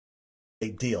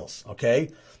deals, okay?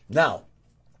 Now,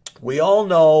 we all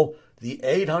know the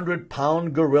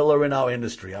 800-pound gorilla in our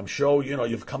industry. I'm sure,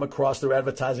 you've come across their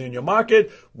advertising in your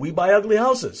market. We Buy Ugly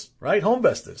Houses, right?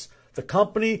 HomeVestors. The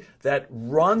company that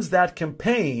runs that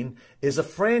campaign is a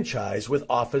franchise with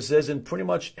offices in pretty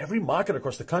much every market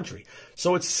across the country.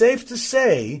 So it's safe to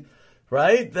say,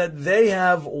 right, that they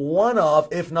have one of,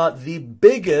 if not the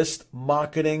biggest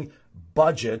marketing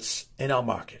budgets in our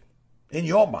market, in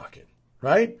your market,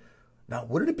 right? Now,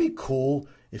 wouldn't it be cool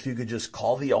if you could just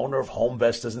call the owner of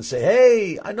HomeVestors and say,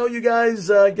 hey, I know you guys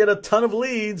get a ton of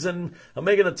leads and are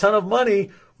making a ton of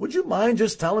money. Would you mind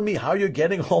just telling me how you're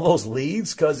getting all those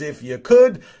leads? Because if you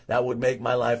could, that would make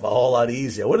my life a whole lot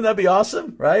easier. Wouldn't that be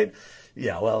awesome, right?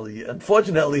 Yeah, well,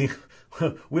 unfortunately,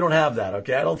 we don't have that,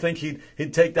 okay? I don't think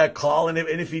he'd take that call. And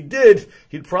if he did,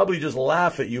 he'd probably just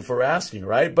laugh at you for asking,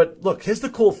 right? But look, here's the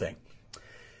cool thing,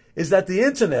 is that the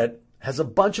internet has a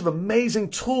bunch of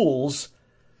amazing tools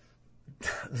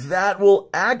that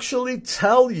will actually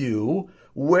tell you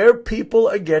where people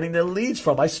are getting their leads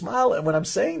from. I smile when I'm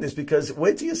saying this because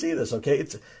wait till you see this, okay?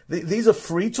 These are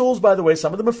free tools, by the way.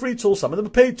 Some of them are free tools, some of them are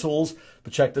paid tools,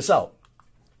 but check this out.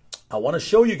 I want to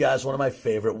show you guys one of my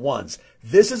favorite ones.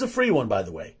 This is a free one, by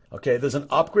the way, okay? There's an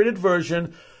upgraded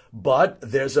version, but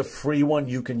there's a free one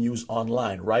you can use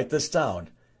online. Write this down.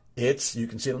 You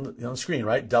can see it on the screen,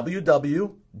 right?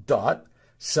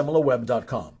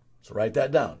 www.similarweb.com. So write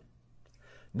that down.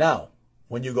 Now,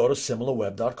 when you go to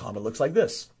similarweb.com, it looks like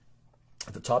this.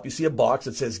 At the top, you see a box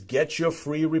that says, get your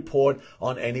free report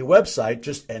on any website.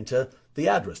 Just enter the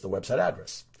address, the website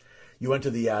address. You enter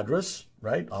the address,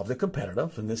 right, of the competitor.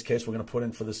 In this case, we're going to put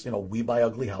in for this, We Buy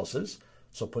Ugly Houses.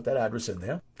 So put that address in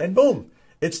there. And boom,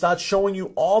 it starts showing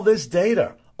you all this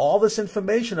data, all this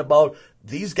information about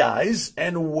these guys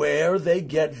and where they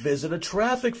get visitor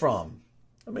traffic from.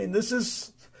 I mean, this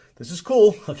is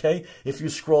cool, okay? If you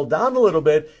scroll down a little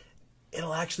bit,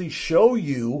 it'll actually show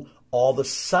you all the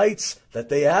sites that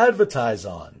they advertise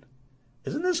on.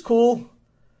 Isn't this cool?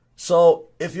 So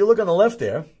if you look on the left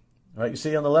there, right, you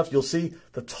see on the left, you'll see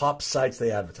the top sites they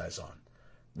advertise on.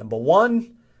 Number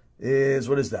one is,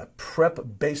 what is that?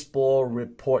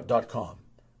 PrepBaseballReport.com.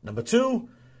 Number two,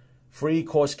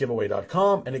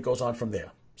 FreeCourseGiveaway.com, and it goes on from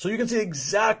there. So you can see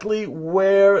exactly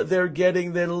where they're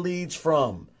getting their leads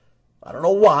from. I don't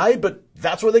know why, but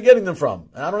that's where they're getting them from.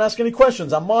 And I don't ask any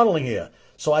questions. I'm modeling here.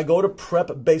 So I go to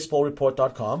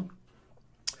PrepBaseballReport.com,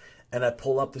 and I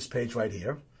pull up this page right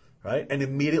here, right? And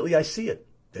immediately I see it.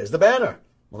 There's the banner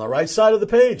on the right side of the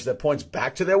page that points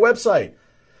back to their website.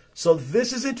 So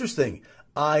this is interesting.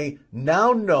 I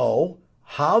now know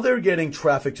how they're getting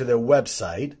traffic to their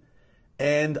website.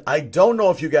 And I don't know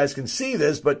if you guys can see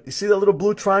this, but you see the little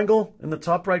blue triangle in the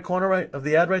top right corner right of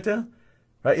the ad right there?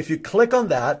 Right? If you click on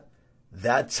that,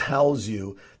 that tells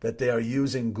you that they are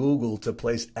using Google to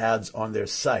place ads on their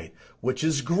site, which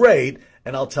is great,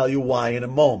 and I'll tell you why in a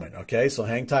moment, okay? So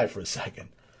hang tight for a second.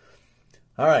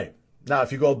 All right. Now,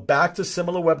 if you go back to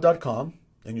similarweb.com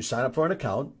and you sign up for an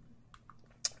account,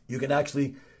 you can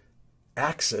actually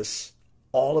access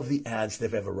all of the ads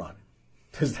they've ever run.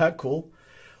 Is that cool?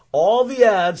 All the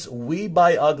ads We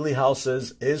Buy Ugly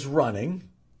Houses is running.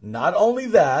 Not only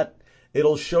that,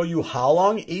 it'll show you how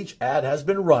long each ad has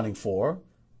been running for,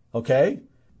 okay?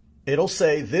 It'll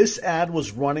say this ad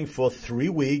was running for 3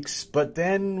 weeks, but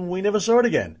then we never saw it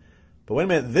again. But wait a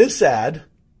minute, this ad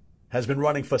has been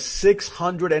running for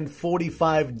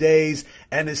 645 days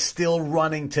and is still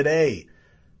running today.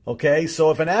 Okay,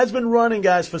 so if an ad's been running,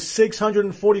 guys, for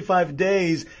 645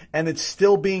 days and it's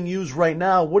still being used right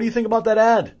now, what do you think about that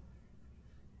ad?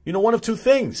 One of two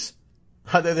things.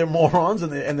 Either they're morons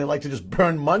and they like to just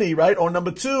burn money, right? Or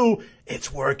number two,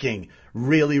 it's working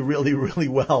really, really, really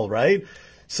well, right?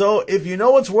 So if you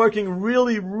know it's working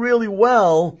really, really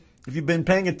well, if you've been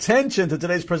paying attention to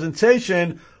today's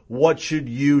presentation, what should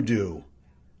you do?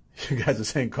 You guys are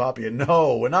saying copy it.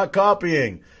 No, we're not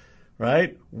copying,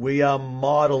 right? We are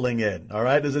modeling it, all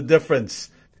right? There's a difference.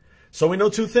 So we know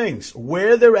two things,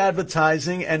 where they're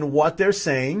advertising and what they're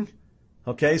saying,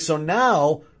 okay? So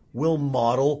now we'll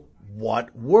model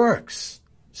what works.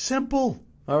 Simple,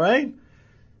 all right?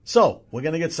 So we're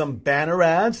going to get some banner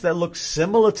ads that look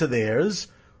similar to theirs.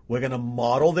 We're going to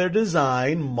model their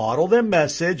design, model their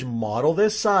message, model their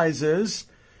sizes.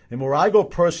 And where I go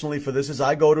personally for this is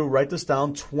I go to, write this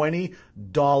down,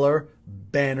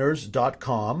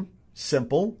 $20banners.com.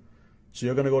 Simple. So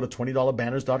you're going to go to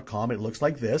 $20banners.com. It looks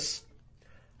like this.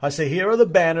 I say, here are the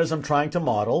banners I'm trying to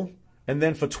model. And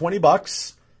then for 20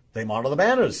 bucks, they model the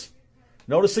banners.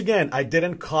 Notice again, I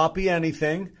didn't copy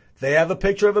anything. They have a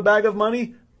picture of a bag of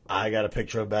money. I got a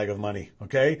picture of a bag of money,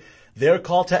 okay? Their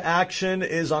call to action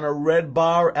is on a red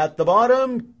bar at the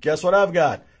bottom. Guess what I've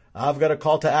got? I've got a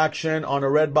call to action on a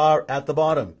red bar at the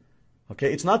bottom.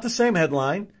 Okay, it's not the same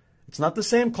headline. It's not the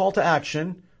same call to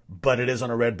action, but it is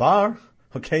on a red bar.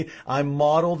 Okay, I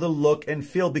model the look and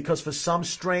feel because for some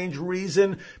strange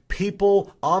reason,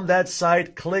 people on that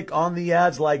site click on the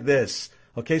ads like this.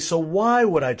 Okay, so why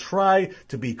would I try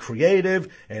to be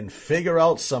creative and figure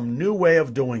out some new way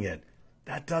of doing it?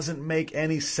 That doesn't make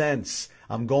any sense.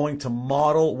 I'm going to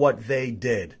model what they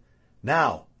did.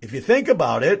 Now, if you think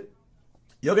about it,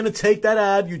 you're going to take that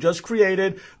ad you just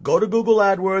created, go to Google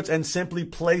AdWords, and simply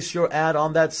place your ad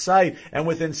on that site. And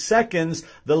within seconds,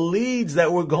 the leads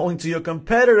that were going to your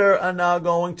competitor are now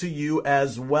going to you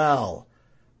as well.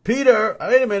 Peter,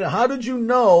 wait a minute, how did you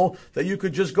know that you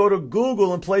could just go to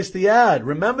Google and place the ad?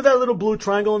 Remember that little blue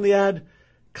triangle in the ad?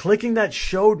 Clicking that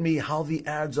showed me how the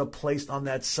ads are placed on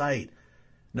that site.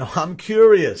 Now, I'm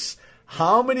curious,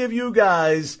 how many of you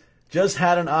guys just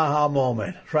had an aha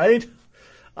moment, right?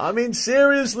 I mean,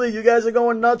 seriously, you guys are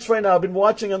going nuts right now. I've been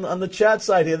watching on the chat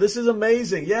side here. This is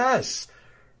amazing. Yes,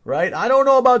 right? I don't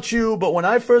know about you, but when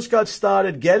I first got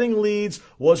started, getting leads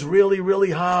was really,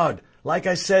 really hard. Like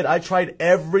I said, I tried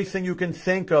everything you can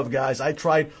think of, guys. I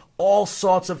tried all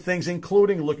sorts of things,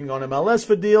 including looking on MLS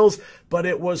for deals, but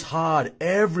it was hard.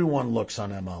 Everyone looks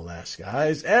on MLS,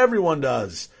 guys. Everyone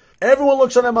does. Everyone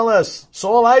looks on MLS.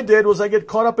 So all I did was I get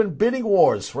caught up in bidding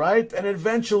wars, right? And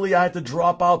eventually I had to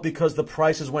drop out because the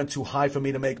prices went too high for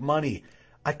me to make money.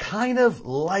 I kind of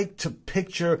like to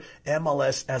picture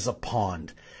MLS as a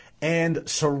pond. And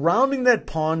surrounding that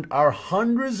pond are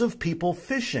hundreds of people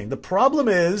fishing. The problem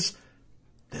is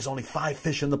there's only 5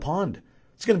 fish in the pond.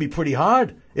 It's going to be pretty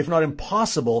hard, if not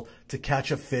impossible, to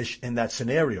catch a fish in that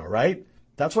scenario, right?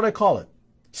 That's what I call it.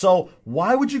 So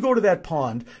why would you go to that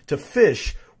pond to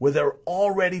fish where there are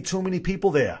already too many people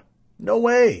there? No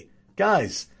way.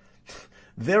 Guys,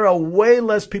 there are way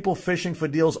less people fishing for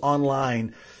deals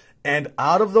online. And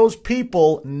out of those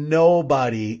people,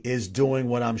 nobody is doing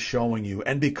what I'm showing you.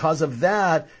 And because of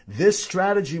that, this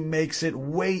strategy makes it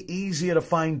way easier to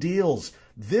find deals.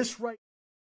 This right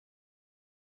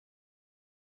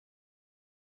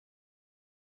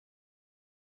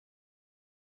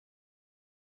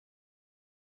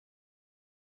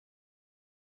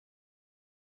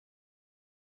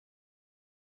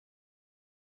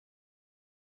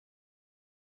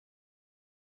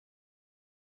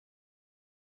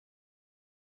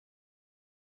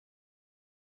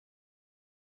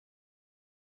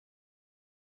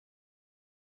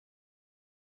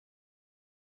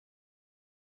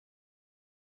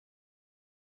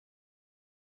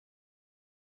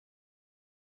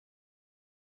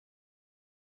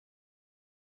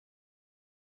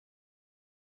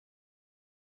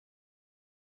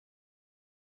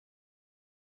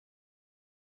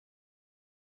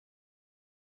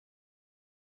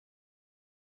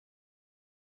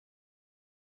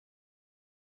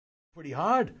pretty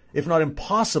hard, if not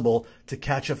impossible, to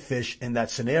catch a fish in that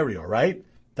scenario, right?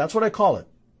 That's what I call it.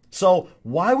 So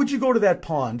why would you go to that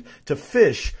pond to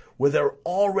fish where there are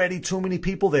already too many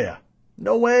people there?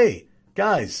 No way.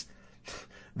 Guys,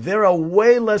 there are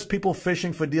way less people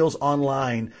fishing for deals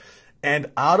online. And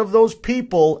out of those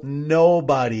people,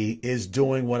 nobody is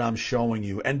doing what I'm showing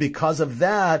you. And because of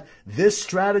that, this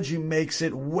strategy makes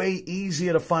it way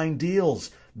easier to find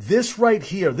deals. This right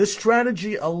here, this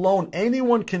strategy alone,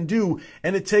 anyone can do,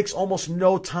 and it takes almost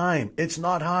no time. It's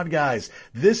not hard, guys.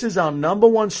 This is our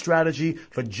 #1 strategy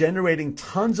for generating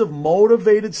tons of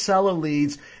motivated seller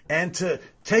leads. And to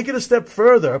take it a step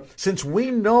further, since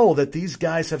we know that these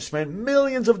guys have spent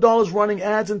millions of dollars running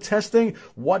ads and testing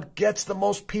what gets the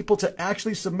most people to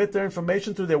actually submit their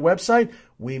information through their website,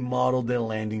 we modeled their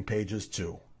landing pages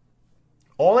too.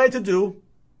 All I had to do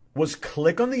was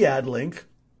click on the ad link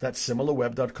that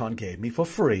SimilarWeb.com gave me for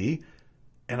free,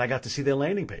 and I got to see their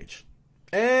landing page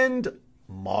and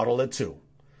model it too.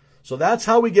 So that's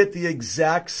how we get the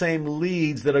exact same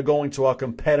leads that are going to our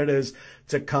competitors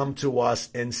to come to us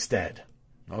instead.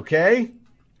 Okay?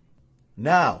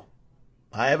 Now,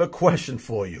 I have a question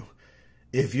for you.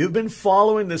 If you've been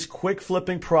following this quick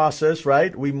flipping process,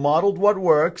 right? We modeled what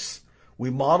works. We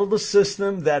modeled a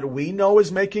system that we know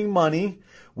is making money.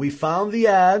 We found the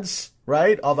ads,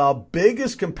 right, of our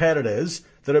biggest competitors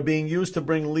that are being used to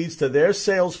bring leads to their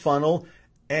sales funnel.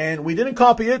 And we didn't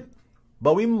copy it,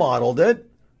 but we modeled it.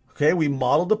 Okay, we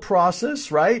modeled the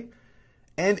process, right?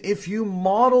 And if you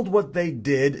modeled what they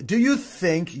did, do you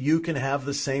think you can have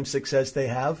the same success they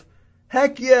have?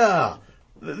 Heck yeah.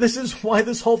 This is why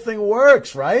this whole thing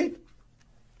works, right?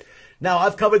 Now,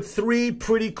 I've covered 3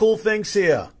 pretty cool things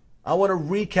here. I want to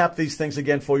recap these things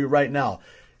again for you right now.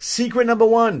 Secret number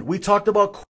one, we talked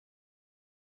about